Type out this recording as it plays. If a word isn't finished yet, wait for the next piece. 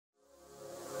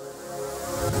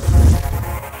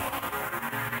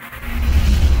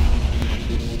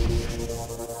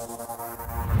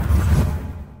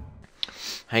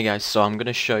Hey guys, so I'm going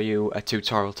to show you a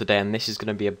tutorial today, and this is going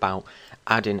to be about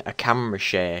adding a camera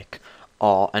shake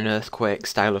or an earthquake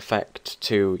style effect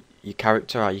to your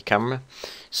character or your camera.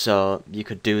 So you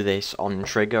could do this on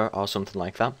trigger or something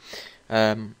like that.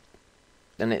 And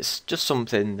it's just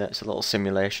something that's a little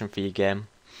simulation for your game.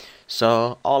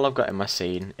 So all I've got in my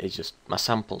scene is just my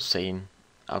sample scene.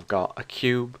 I've got a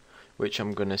cube which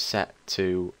I'm going to set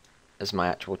to as my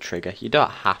actual trigger. You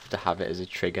don't have to have it as a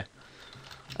trigger.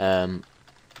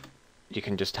 You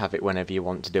can just have it whenever you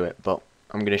want to do it, but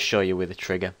I'm going to show you with a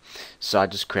trigger. So I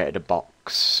just created a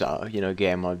box, so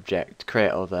game object,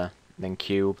 create other, then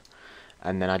cube,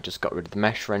 and then I just got rid of the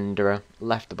mesh renderer,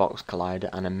 left the box collider,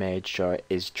 and I made sure it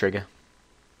is trigger.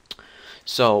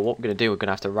 So what we're going to do, we're going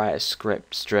to have to write a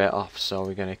script straight off. So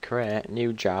we're going to create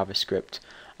new JavaScript,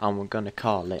 and we're going to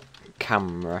call it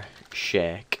camera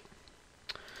shake.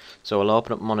 So we'll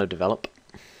open up MonoDevelop.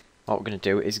 What we're going to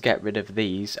do is get rid of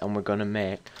these, and we're going to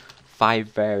make 5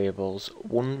 variables.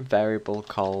 One variable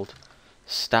called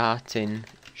starting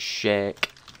shake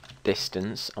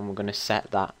distance, and we're going to set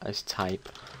that as type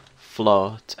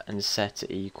float and set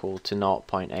it equal to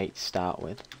 0.8 to start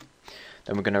with.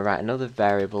 Then we're going to write another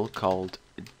variable called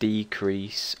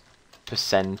decrease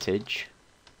percentage,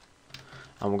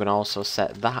 and we're going to also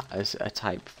set that as a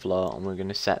type float, and we're going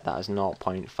to set that as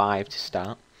 0.5 to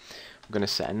start. We're going to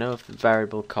set another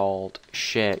variable called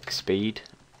shake speed,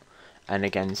 and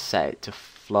again set it to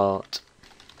float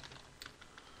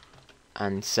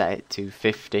and set it to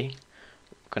 50.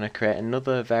 We're going to create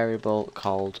another variable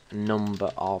called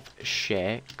number of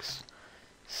shakes,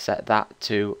 set that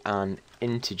to an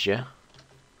integer,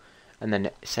 and then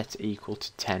set it equal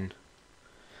to 10.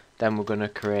 Then we're going to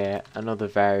create another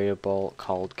variable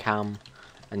called cam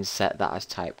and set that as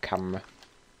type camera.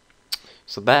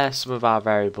 So there's some of our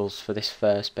variables for this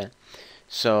first bit.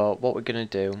 So what we're going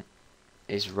to do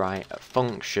is write a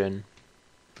function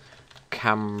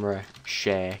camera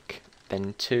shake,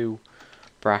 then 2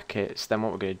 brackets, then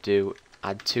what we're going to do,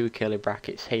 add 2 curly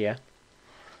brackets here.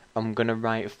 I'm going to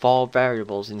write 4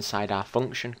 variables inside our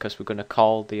function because we're going to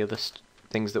call the other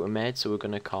things that we made. So we're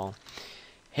going to call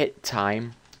hit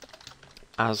time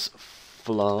as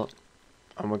float,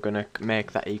 and we're going to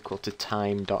make that equal to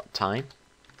time.time.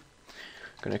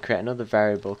 We're going to create another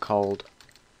variable called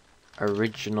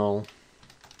original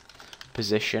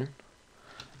position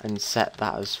and set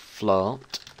that as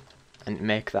float and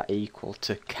make that equal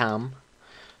to cam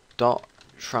dot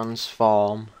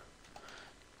transform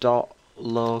dot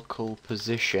local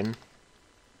position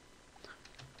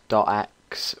dot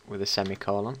x with a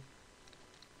semicolon.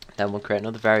 Then we'll create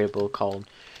another variable called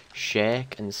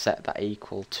shake and set that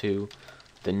equal to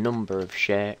the number of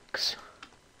shakes,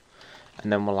 and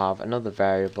then we'll have another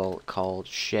variable called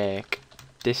shake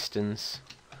distance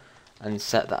and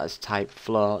set that as type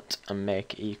float and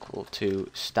make it equal to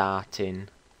starting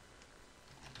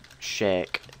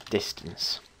shake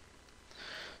distance.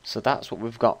 So that's what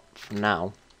we've got for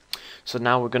now. So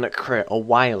now we're going to create a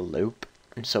while loop,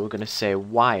 and so we're going to say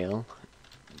while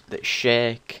that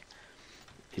shake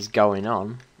is going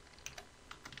on,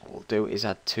 what we'll do is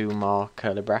add 2 more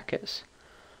curly brackets,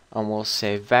 and we'll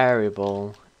say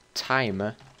variable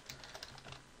timer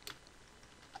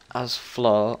as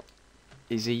float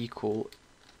is equal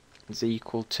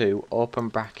to open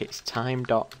brackets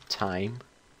time.time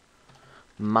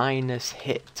minus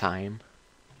hit time,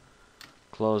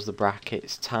 close the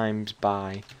brackets, times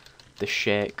by the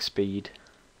shake speed,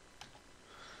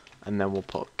 and then we'll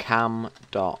put cam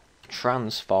dot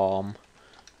transform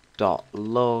dot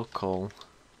local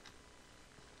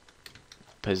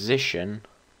position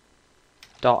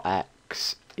dot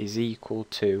x is equal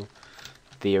to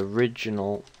the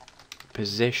original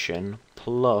position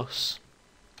plus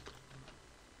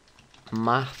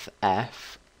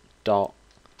mathf dot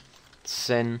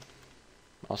sin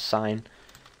or sine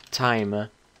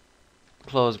timer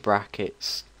close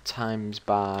brackets times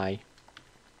by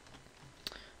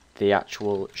the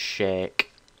actual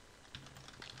shake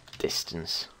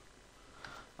distance,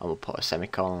 and we'll put a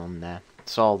semicolon on there.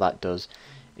 So all that does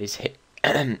is hit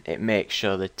it makes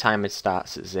sure the timer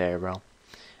starts at 0,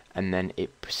 and then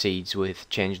it proceeds with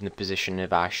changing the position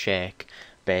of our shake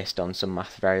based on some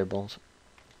math variables.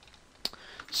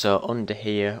 So under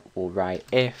here we'll write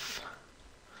if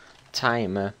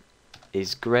timer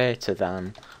is greater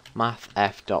than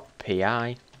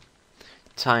mathf.pi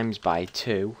times by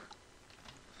 2,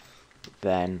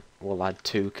 then we'll add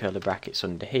 2 curly brackets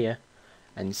under here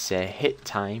and say hit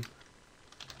time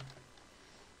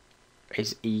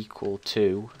is equal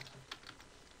to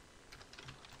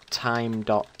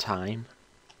time.time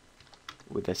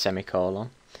with a semicolon,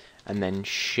 and then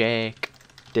shake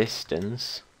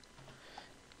distance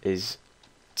is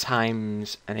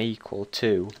times and equal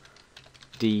to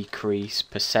decrease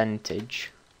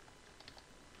percentage,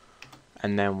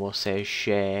 and then we'll say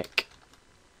shake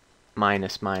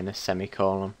minus minus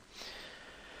semicolon,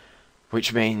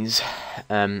 which means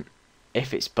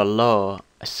if it's below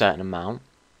a certain amount,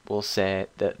 we'll say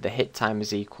that the hit time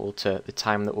is equal to the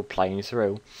time that we're playing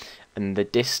through, and the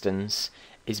distance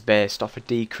is based off a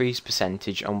decrease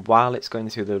percentage, and while it's going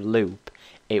through the loop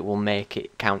it will make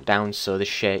it count down so the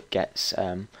shake gets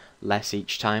less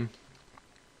each time.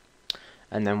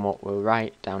 And then what we'll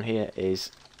write down here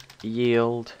is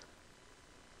yield,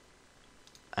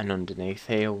 and underneath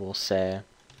here we'll say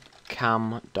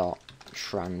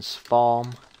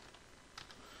cam.transform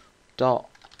dot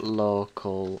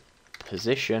local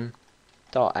position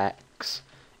dot x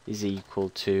is equal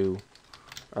to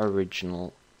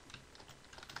original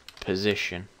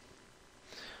position,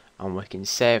 and we can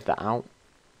save that out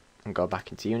and go back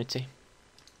into Unity.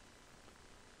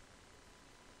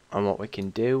 And what we can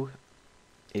do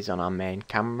is on our main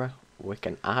camera we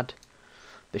can add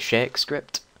the shake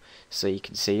script. So you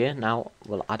can see here now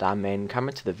we'll add our main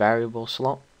camera to the variable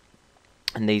slot,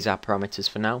 and these are parameters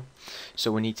for now.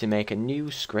 So we need to make a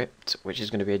new script, which is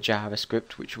going to be a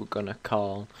JavaScript, which we're going to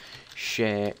call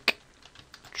shake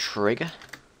trigger.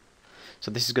 So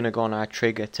this is going to go on our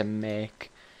trigger to make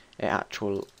it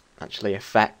actually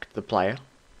affect the player.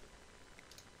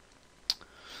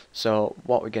 So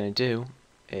what we're going to do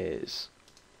is,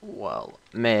 well,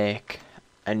 make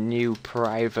a new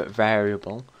private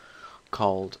variable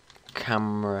called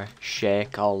camera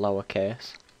shake, all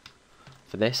lowercase,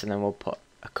 for this, and then we'll put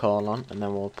a colon, and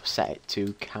then we'll set it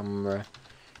to camera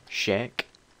shake,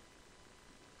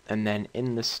 and then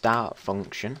in the start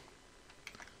function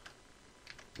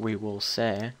we will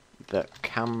say that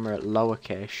camera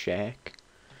lowercase shake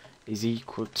is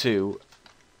equal to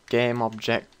game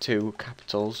object to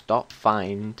capitals dot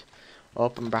find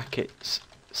open brackets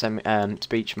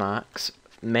speech marks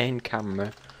main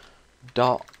camera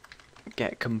dot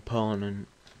get component,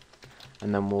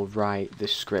 and then we'll write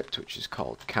this script which is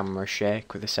called camera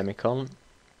shake with a semicolon.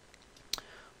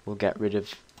 We'll get rid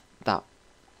of that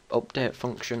update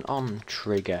function on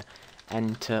trigger,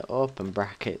 enter open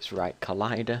brackets write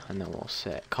collider, and then we'll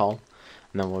say col,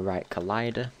 and then we'll write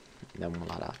collider, and then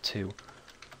we'll add our two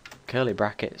curly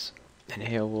brackets, and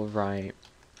here we'll write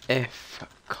if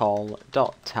col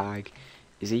dot tag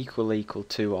is equal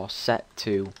to or set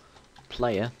to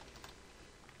player,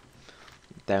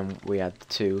 then we add the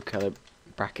two curly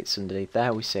brackets underneath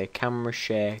there. We say camera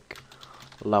shake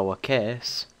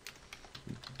lowercase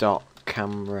dot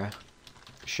camera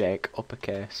shake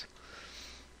uppercase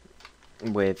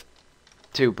with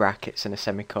two brackets and a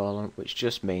semicolon, which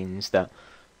just means that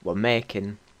we're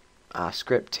making our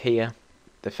script here,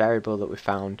 the variable that we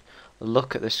found,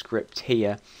 look at the script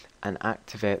here and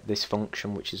activate this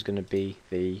function, which is going to be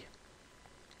the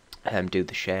do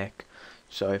the shake.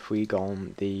 So if we go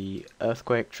on the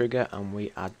earthquake trigger and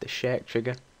we add the shake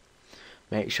trigger,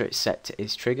 make sure it's set to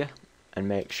is trigger, and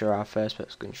make sure our first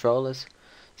person controller's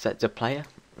set to player.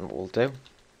 And what we'll do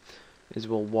is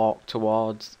we'll walk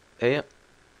towards here,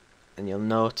 and you'll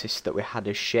notice that we had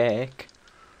a shake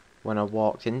when I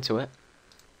walked into it.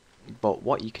 But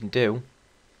what you can do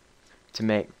to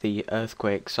make the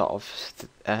earthquake sort of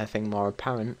thing more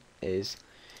apparent is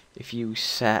if you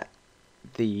set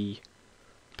the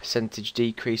percentage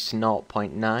decrease to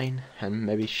 0.9 and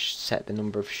maybe set the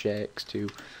number of shakes to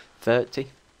 30,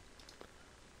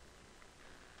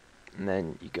 and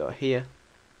then you go here,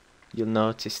 you'll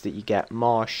notice that you get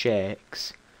more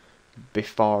shakes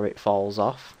before it falls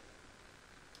off.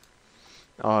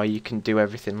 Or you can do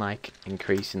everything like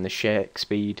increasing the shake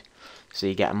speed, so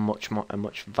you get a much more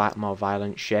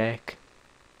violent shake.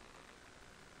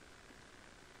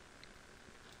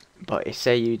 But if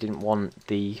say you didn't want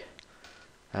the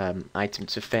item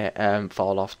to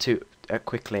fall off too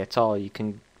quickly at all, you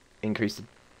can increase the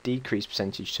decrease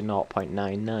percentage to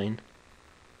 0.99,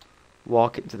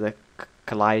 walk into the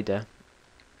collider,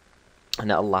 and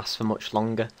it'll last for much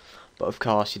longer. But of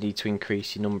course you need to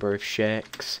increase your number of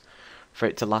shakes for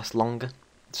it to last longer,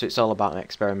 so it's all about an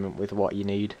experiment with what you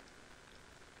need.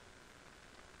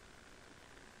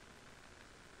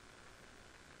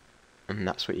 And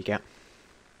that's what you get.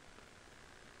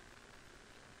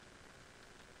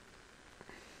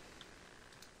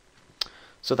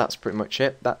 So that's pretty much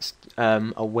it. That's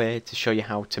a way to show you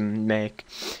how to make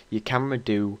your camera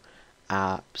do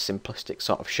a simplistic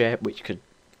sort of shape, which could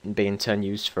be in turn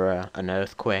used for an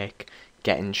earthquake,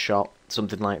 getting shot,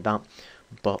 something like that.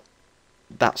 But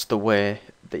that's the way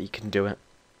that you can do it.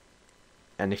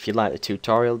 And if you like the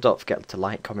tutorial, don't forget to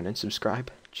like, comment and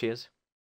subscribe. Cheers.